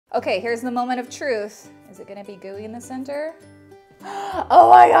Okay, here's the moment of truth. Is it gonna be gooey in the center? Oh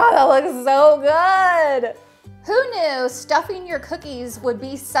my God, that looks so good. Who knew stuffing your cookies would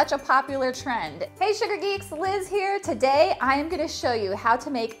be such a popular trend? Hey Sugar Geeks, Liz here. Today I am gonna show you how to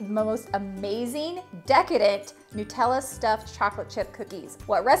make the most amazing, decadent Nutella stuffed chocolate chip cookies.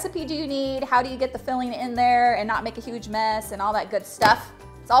 What recipe do you need? How do you get the filling in there and not make a huge mess and all that good stuff?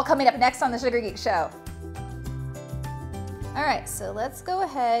 It's all coming up next on the Sugar Geek Show. All right, so let's go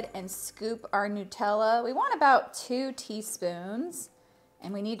ahead and scoop our Nutella. We want about 2 teaspoons,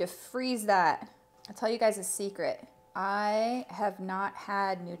 and we need to freeze that. I'll tell you guys a secret. I have not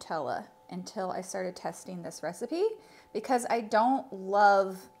had Nutella until I started testing this recipe because I don't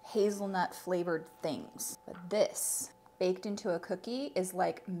love hazelnut flavored things. But this, baked into a cookie, is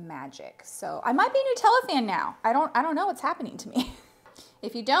like magic. So I might be a Nutella fan now. I don't know what's happening to me.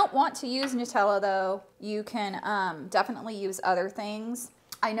 If you don't want to use Nutella though, you can definitely use other things.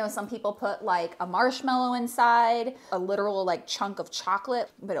 I know some people put like a marshmallow inside, a literal like chunk of chocolate,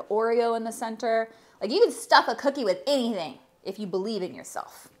 a bit of Oreo in the center. Like you can stuff a cookie with anything if you believe in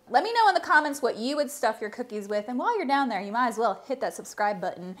yourself. Let me know in the comments what you would stuff your cookies with, and while you're down there, you might as well hit that subscribe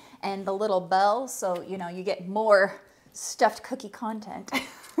button and the little bell so you know you get more stuffed cookie content.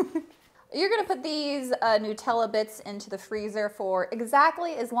 You're gonna put these Nutella bits into the freezer for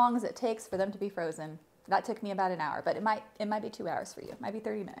exactly as long as it takes for them to be frozen. That took me about an hour, but it might be 2 hours for you. It might be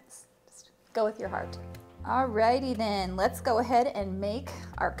 30 minutes. Just go with your heart. Alrighty then, let's go ahead and make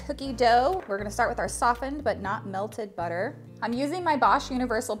our cookie dough. We're gonna start with our softened but not melted butter. I'm using my Bosch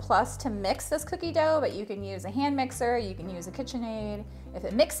Universal Plus to mix this cookie dough, but you can use a hand mixer, you can use a KitchenAid. If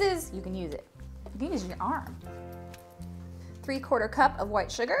it mixes, you can use it. You can use your arm. 3/4 cup of white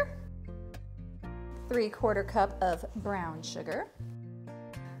sugar. 3/4 cup of brown sugar.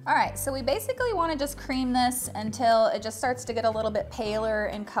 All right, so we basically want to just cream this until it just starts to get a little bit paler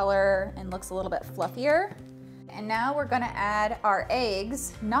in color and looks a little bit fluffier. And now we're gonna add our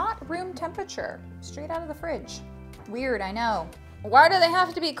eggs, not room temperature, straight out of the fridge. Weird, I know. Why do they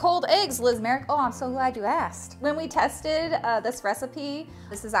have to be cold eggs, Liz Merrick? Oh, I'm so glad you asked. When we tested this recipe,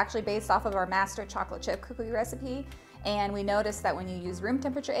 this is actually based off of our master chocolate chip cookie recipe, and we noticed that when you use room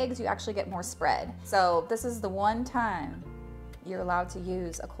temperature eggs, you actually get more spread. So this is the one time you're allowed to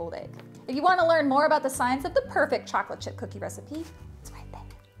use a cold egg. If you want to learn more about the science of the perfect chocolate chip cookie recipe, it's right there.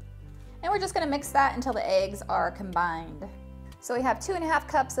 And we're just gonna mix that until the eggs are combined. So we have 2.5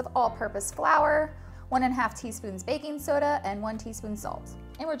 cups of all-purpose flour, 1.5 teaspoons baking soda, and 1 teaspoon salt.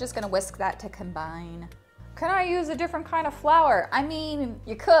 And we're just gonna whisk that to combine. Can I use a different kind of flour? I mean,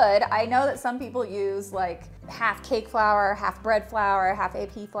 you could. I know that some people use like half cake flour, half bread flour, half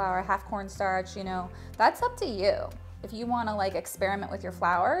AP flour, half cornstarch, you know. That's up to you. If you wanna like experiment with your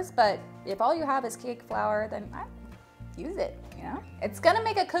flours, but if all you have is cake flour, then use it, you know? It's gonna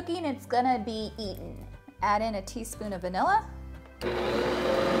make a cookie and it's gonna be eaten. Add in a teaspoon of vanilla.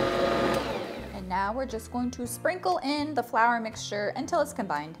 And now we're just going to sprinkle in the flour mixture until it's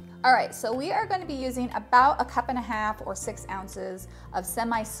combined. All right, so we are going to be using about 1.5 cups or 6 ounces of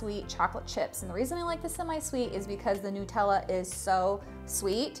semi-sweet chocolate chips. And the reason I like the semi-sweet is because the Nutella is so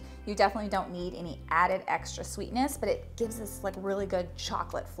sweet. You definitely don't need any added extra sweetness, but it gives this like really good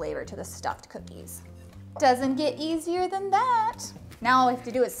chocolate flavor to the stuffed cookies. Doesn't get easier than that. Now all we have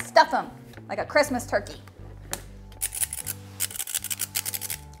to do is stuff them like a Christmas turkey.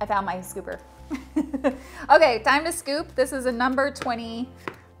 I found my scooper. Okay, time to scoop. This is a number 20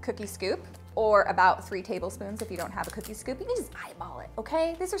 cookie scoop, or about 3 tablespoons if you don't have a cookie scoop. You can just eyeball it,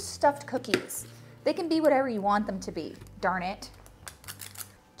 okay? These are stuffed cookies. They can be whatever you want them to be, darn it.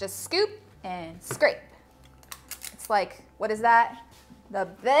 Just scoop and scrape. It's like, what is that? The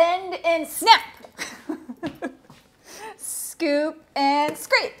bend and snap. Scoop and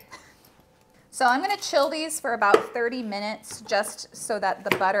scrape. So I'm gonna chill these for about 30 minutes just so that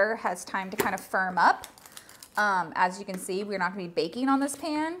the butter has time to kind of firm up. As you can see, we're not gonna be baking on this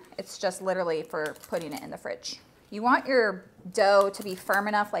pan. It's just literally for putting it in the fridge. You want your dough to be firm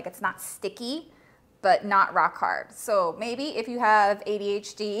enough, like it's not sticky, but not rock hard. So maybe if you have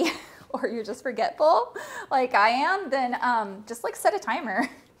ADHD or you're just forgetful, like I am, then just like set a timer.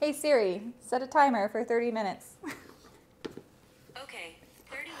 Hey Siri, set a timer for 30 minutes. Okay,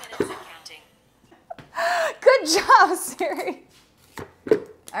 30 minutes and counting. Good job, Siri.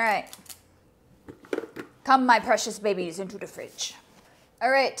 All right. Come, my precious babies, into the fridge.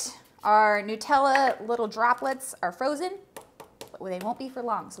 All right, our Nutella little droplets are frozen, but they won't be for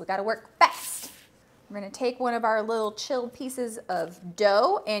long, so we gotta work fast. We're gonna take one of our little chilled pieces of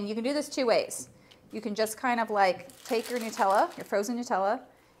dough, and you can do this 2 ways. You can just kind of like take your Nutella, your frozen Nutella,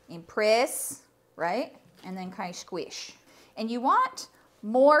 and press, right? And then kind of squish. And you want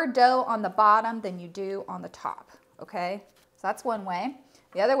more dough on the bottom than you do on the top, okay? So that's one way.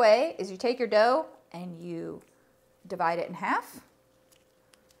 The other way is you take your dough and you divide it in half.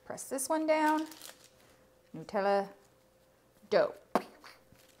 Press this one down. Nutella dough.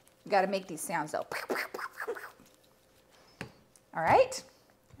 You gotta make these sounds though. All right,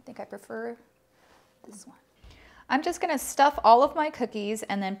 I think I prefer this one. I'm just gonna stuff all of my cookies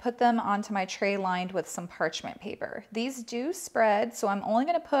and then put them onto my tray lined with some parchment paper. These do spread, so I'm only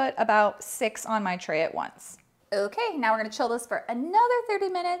gonna put about 6 on my tray at once. Okay, now we're gonna chill this for another 30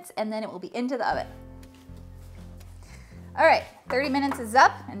 minutes and then it will be into the oven. All right, 30 minutes is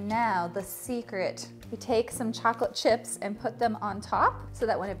up, and now the secret. You take some chocolate chips and put them on top so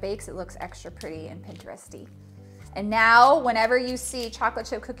that when it bakes, it looks extra pretty and Pinteresty. And now, whenever you see chocolate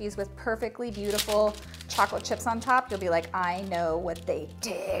chip cookies with perfectly beautiful chocolate chips on top, you'll be like, I know what they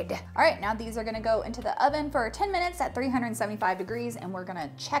did. All right, now these are gonna go into the oven for 10 minutes at 375 degrees, and we're gonna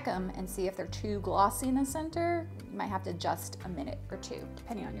check them and see if they're too glossy in the center. You might have to adjust a minute or two,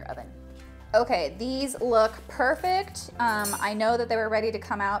 depending on your oven. Okay, these look perfect. I know that they were ready to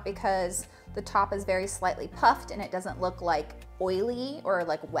come out because the top is very slightly puffed and it doesn't look like oily or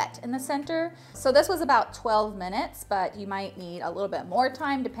like wet in the center. So this was about 12 minutes, but you might need a little bit more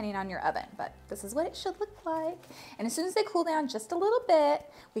time depending on your oven, but this is what it should look like. And as soon as they cool down just a little bit,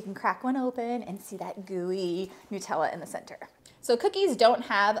 we can crack one open and see that gooey Nutella in the center. So cookies don't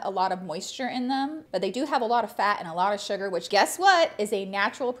have a lot of moisture in them, but they do have a lot of fat and a lot of sugar, which guess what, is a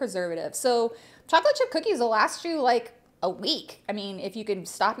natural preservative. So chocolate chip cookies will last you like a week. I mean, if you can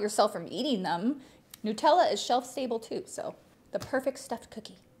stop yourself from eating them. Nutella is shelf stable too, so the perfect stuffed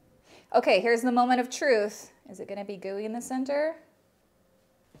cookie. Okay, here's the moment of truth. Is it gonna be gooey in the center?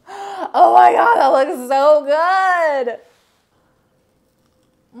 Oh my God, that looks so good.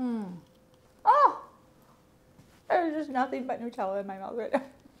 Oh. There's just nothing but Nutella in my mouth right now.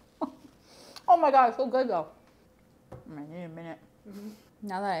 Oh my God, it's so good though. I might need a minute.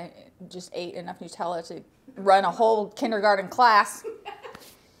 Now that I just ate enough Nutella to run a whole kindergarten class.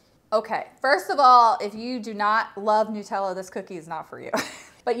 Okay, first of all, if you do not love Nutella, this cookie is not for you.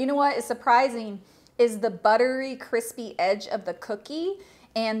 But you know what is surprising is the buttery, crispy edge of the cookie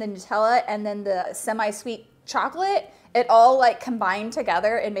and the Nutella and then the semi-sweet chocolate. It all like combined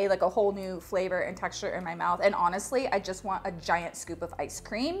together and made like a whole new flavor and texture in my mouth. And honestly, I just want a giant scoop of ice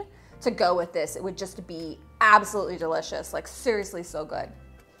cream to go with this. It would just be absolutely delicious. Like seriously so good.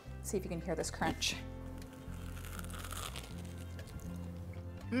 Let's see if you can hear this crunch.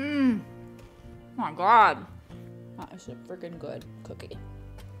 Oh my God. That is a freaking good cookie.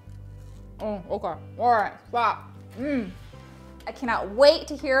 Oh, okay. All right, stop. I cannot wait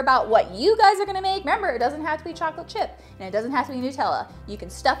to hear about what you guys are gonna make. Remember, it doesn't have to be chocolate chip and it doesn't have to be Nutella. You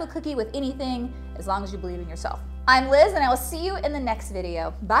can stuff a cookie with anything as long as you believe in yourself. I'm Liz and I will see you in the next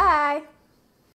video. Bye.